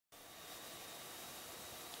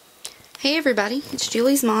Hey everybody, it's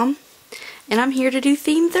Julie's mom, and I'm here to do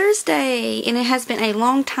Theme Thursday, and it has been a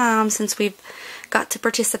long time since we've got to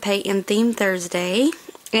participate in Theme Thursday,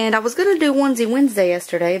 and I was going to do Onesie Wednesday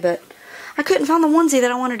yesterday, but I couldn't find the onesie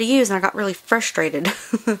that I wanted to use, and I got really frustrated,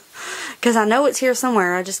 because I know it's here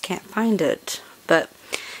somewhere, I just can't find it. But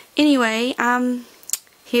anyway, I'm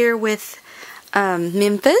here with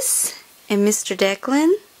Memphis, and Mr.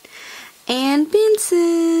 Declan, and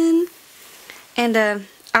Benson, and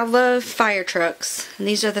I love fire trucks, and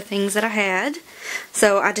these are the things that I had,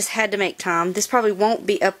 so I just had to make time. This probably won't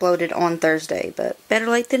be uploaded on Thursday, but better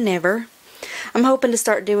late than never. I'm hoping to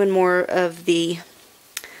start doing more of the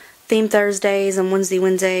Theme Thursdays and Onesie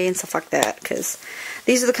Wednesday and stuff like that, because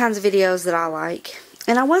these are the kinds of videos that I like.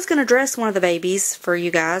 And I was going to dress one of the babies for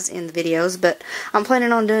you guys in the videos, but I'm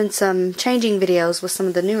planning on doing some changing videos with some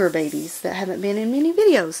of the newer babies that haven't been in many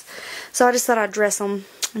videos. So I just thought I'd dress them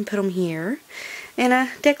and put them here. And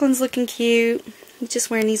Declan's looking cute. He's just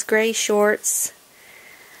wearing these gray shorts.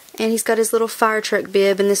 And he's got his little fire truck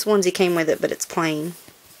bib, and this onesie came with it, but it's plain.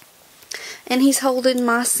 And he's holding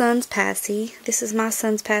my son's passy. This is my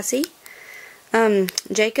son's passy.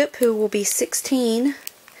 Jacob, who will be 16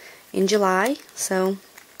 in July. So,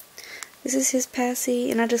 this is his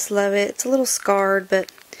passy, and I just love it. It's a little scarred,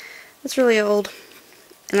 but it's really old.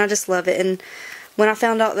 And I just love it. And when I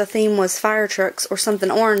found out the theme was fire trucks or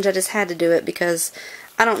something orange, I just had to do it because,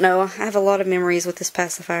 I don't know, I have a lot of memories with this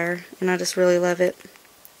pacifier, and I just really love it.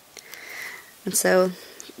 And so,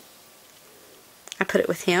 I put it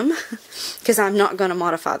with him, because I'm not going to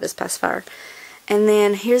modify this pacifier. And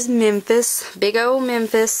then, here's Memphis, big old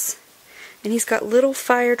Memphis, and he's got little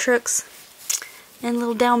fire trucks, and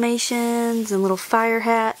little Dalmatians, and little fire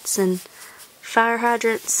hats, and fire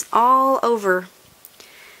hydrants all over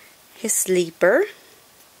his sleeper.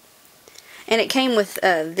 And it came with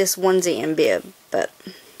this onesie and bib, but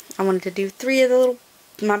I wanted to do 3 of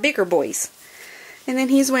my bigger boys. And then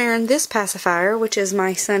he's wearing this pacifier, which is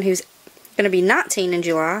my son who's going to be 19 in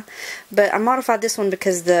July, but I modified this one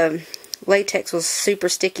because the latex was super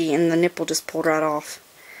sticky and the nipple just pulled right off.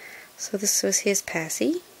 So this was his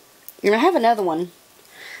passy. And I have another one.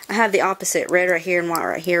 I have the opposite, red right here and white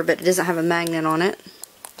right here, but it doesn't have a magnet on it.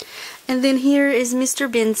 And then here is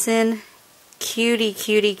Mr. Benson, cutie,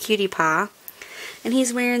 cutie, cutie pie. And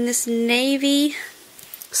he's wearing this navy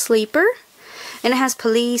sleeper. And it has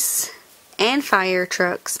police and fire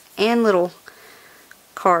trucks and little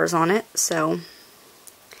cars on it. So,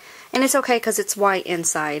 and it's okay because it's white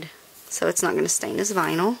inside, so it's not going to stain his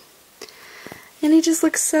vinyl. And he just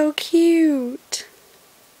looks so cute.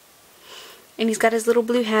 And he's got his little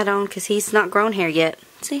blue hat on because he's not grown hair yet.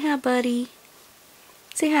 Say hi, buddy.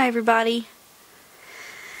 Say hi, everybody.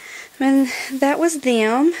 And that was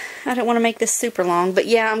them. I don't want to make this super long, but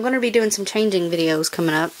yeah, I'm going to be doing some changing videos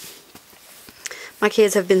coming up. My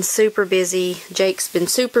kids have been super busy. Jake's been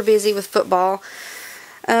super busy with football.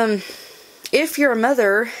 If you're a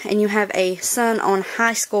mother and you have a son on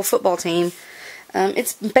high school football team,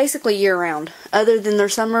 it's basically year-round, other than their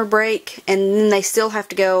summer break, and then they still have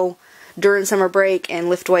to go during summer break and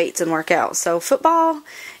lift weights and work out. So football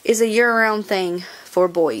is a year-round thing for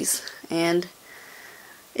boys, and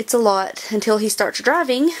it's a lot until he starts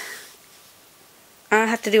driving. I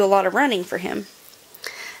have to do a lot of running for him,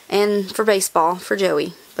 and for baseball for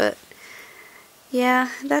Joey. But yeah,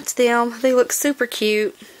 that's them. They look super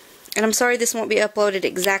cute, and I'm sorry this won't be uploaded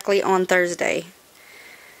exactly on Thursday.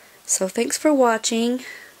 So thanks for watching.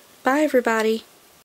 Bye everybody.